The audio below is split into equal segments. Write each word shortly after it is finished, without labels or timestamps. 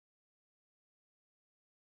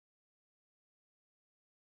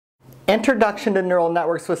Introduction to Neural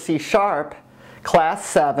Networks with C#, Class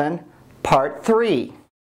 7, Part 3.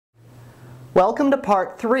 Welcome to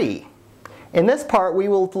Part 3. In this part, we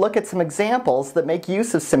will look at some examples that make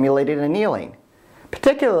use of simulated annealing.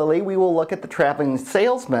 Particularly, we will look at the traveling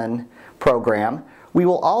salesman program. We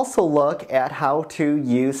will also look at how to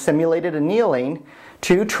use simulated annealing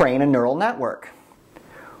to train a neural network.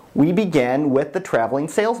 We begin with the traveling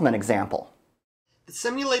salesman example. The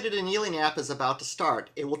simulated annealing app is about to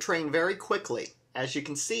start. It will train very quickly. As you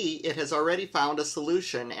can see, it has already found a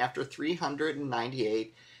solution after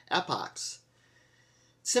 398 epochs.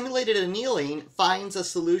 Simulated annealing finds a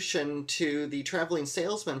solution to the traveling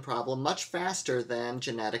salesman problem much faster than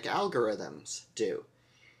genetic algorithms do.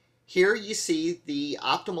 Here you see the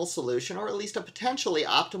optimal solution, or at least a potentially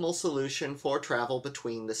optimal solution for travel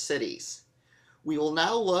between the cities. We will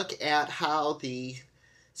now look at how the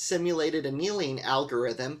simulated annealing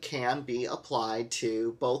algorithm can be applied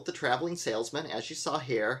to both the traveling salesman, as you saw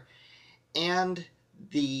here, and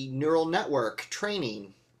the neural network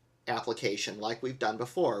training application like we've done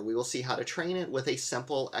before. We will see how to train it with a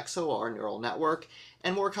simple XOR neural network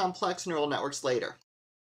and more complex neural networks later.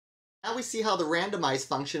 Now we see how the randomize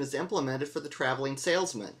function is implemented for the traveling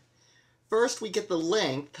salesman. First, we get the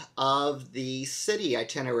length of the city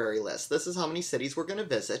itinerary list. This is how many cities we're going to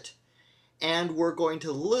visit. And we're going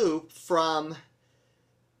to loop from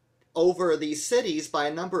over these cities by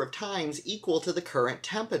a number of times equal to the current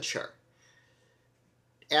temperature.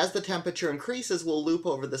 As the temperature increases, we'll loop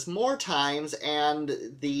over this more times,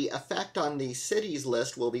 and the effect on the cities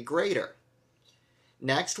list will be greater.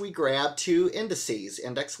 Next, we grab two indices,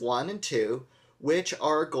 index 1 and 2, which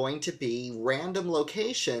are going to be random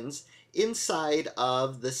locations inside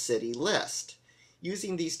of the city list.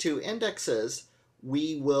 Using these two indexes,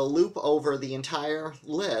 we will loop over the entire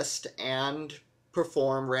list and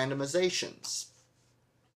perform randomizations.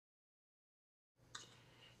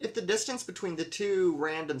 If the distance between the two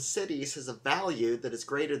random cities has a value that is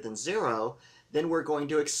greater than 0, then we're going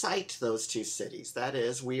to excite those two cities. That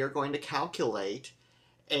is, we are going to calculate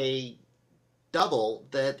a double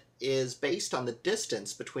that is based on the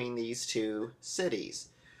distance between these two cities.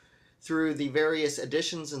 Through the various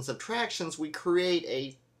additions and subtractions, we create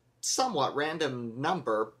a somewhat random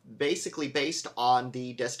number, basically based on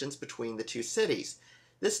the distance between the two cities.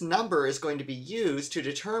 This number is going to be used to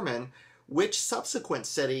determine which subsequent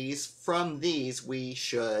cities from these we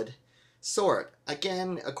should sort.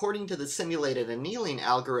 Again, according to the simulated annealing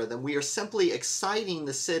algorithm, we are simply exciting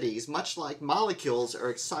the cities, much like molecules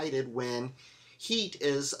are excited when heat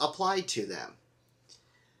is applied to them.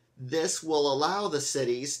 This will allow the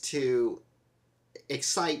cities to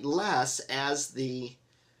excite less as the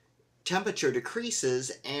temperature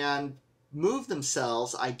decreases and move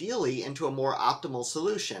themselves ideally into a more optimal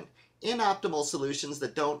solution. Inoptimal solutions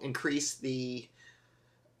that don't increase the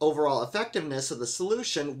overall effectiveness of the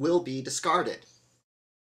solution will be discarded.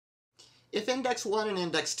 If index 1 and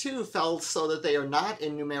index 2 fell so that they are not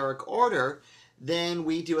in numeric order, then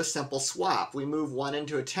we do a simple swap. We move 1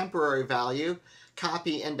 into a temporary value,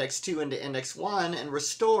 copy index 2 into index 1, and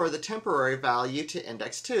restore the temporary value to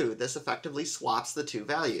index 2. This effectively swaps the two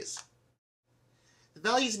values. The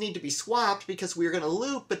values need to be swapped because we're going to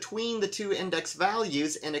loop between the two index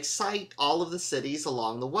values and excite all of the cities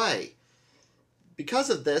along the way. Because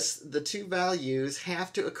of this, the two values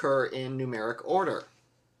have to occur in numeric order.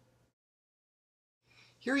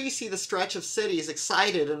 Here you see the stretch of cities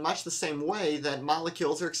excited in much the same way that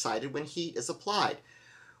molecules are excited when heat is applied.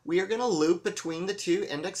 We are going to loop between the two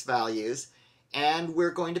index values, and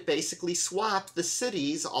we're going to basically swap the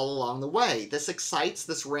cities all along the way. This excites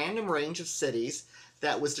this random range of cities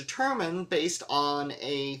that was determined based on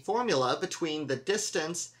a formula between the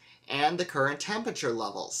distance and the current temperature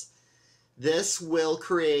levels. This will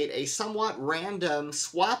create a somewhat random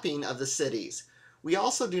swapping of the cities. We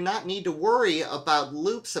also do not need to worry about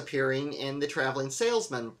loops appearing in the traveling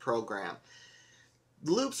salesman program.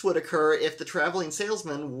 Loops would occur if the traveling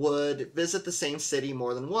salesman would visit the same city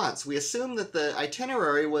more than once. We assume that the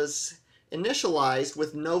itinerary was initialized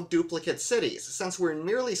with no duplicate cities. Since we're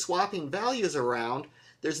merely swapping values around,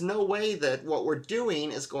 there's no way that what we're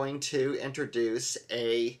doing is going to introduce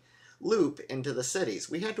a loop into the cities.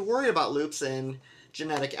 We had to worry about loops in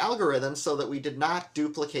genetic algorithms so that we did not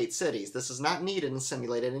duplicate cities. This is not needed in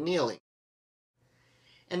simulated annealing.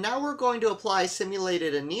 And now we're going to apply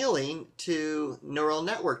simulated annealing to neural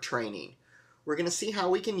network training. We're going to see how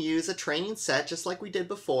we can use a training set, just like we did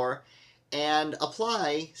before, and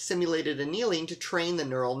apply simulated annealing to train the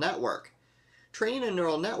neural network. Training a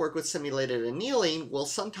neural network with simulated annealing will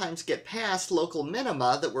sometimes get past local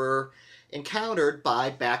minima that were encountered by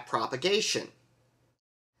backpropagation.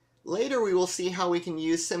 Later we will see how we can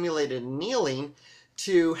use simulated annealing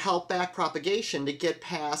to help backpropagation to get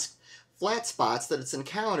past flat spots that it's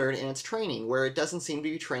encountered in its training, where it doesn't seem to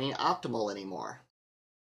be training optimal anymore.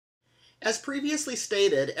 As previously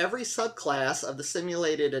stated, every subclass of the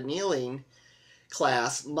simulated annealing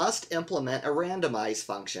class must implement a randomize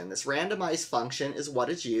function. This randomize function is what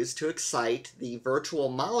is used to excite the virtual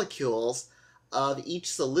molecules of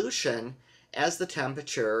each solution as the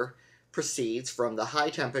temperature proceeds from the high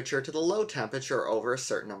temperature to the low temperature over a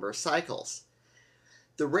certain number of cycles.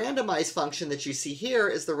 The randomize function that you see here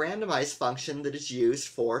is the randomize function that is used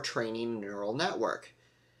for training a neural network.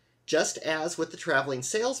 Just as with the traveling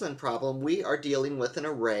salesman problem, we are dealing with an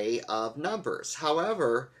array of numbers.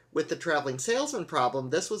 However, with the traveling salesman problem,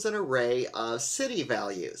 this was an array of city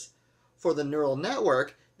values. For the neural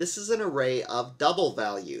network, this is an array of double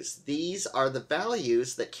values. These are the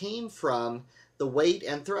values that came from the weight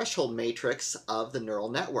and threshold matrix of the neural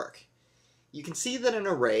network. You can see that an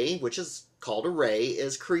array, which is called array,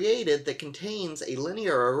 is created that contains a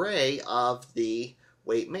linear array of the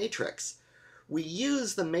weight matrix. We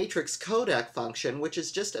use the matrix codec function, which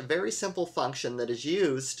is just a very simple function that is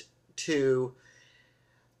used to,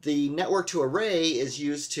 the network to array is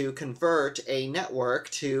used to convert a network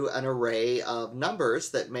to an array of numbers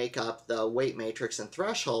that make up the weight matrix and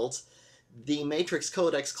thresholds. The matrix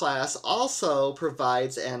codex class also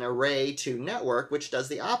provides an array to network, which does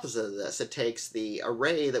the opposite of this. It takes the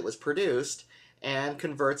array that was produced and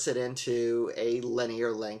converts it into a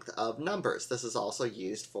linear length of numbers. This is also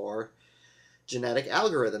used for genetic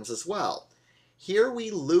algorithms as well. Here we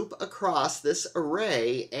loop across this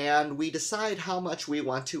array and we decide how much we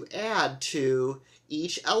want to add to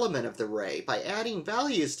each element of the array by adding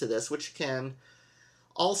values to this, which can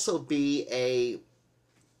also be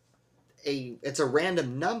it's a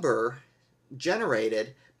random number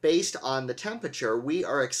generated based on the temperature. We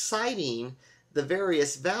are exciting the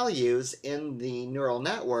various values in the neural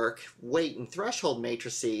network, weight and threshold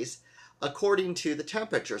matrices, according to the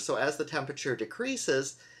temperature. So as the temperature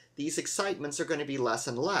decreases, these excitements are going to be less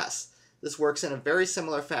and less. This works in a very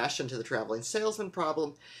similar fashion to the traveling salesman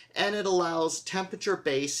problem, and it allows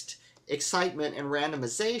temperature-based excitement and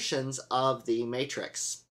randomizations of the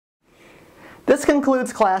matrix. This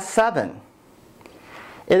concludes Class 7.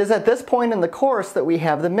 It is at this point in the course that we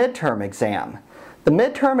have the midterm exam. The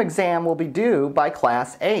midterm exam will be due by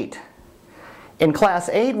Class 8. In Class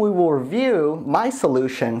 8, we will review my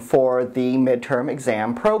solution for the midterm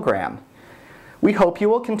exam program. We hope you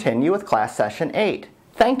will continue with Class Session 8.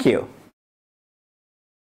 Thank you.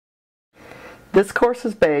 This course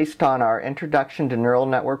is based on our Introduction to Neural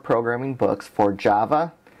Network Programming books for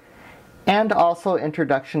Java and also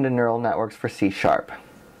Introduction to Neural Networks for C#.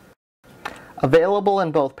 Available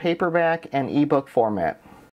in both paperback and ebook format.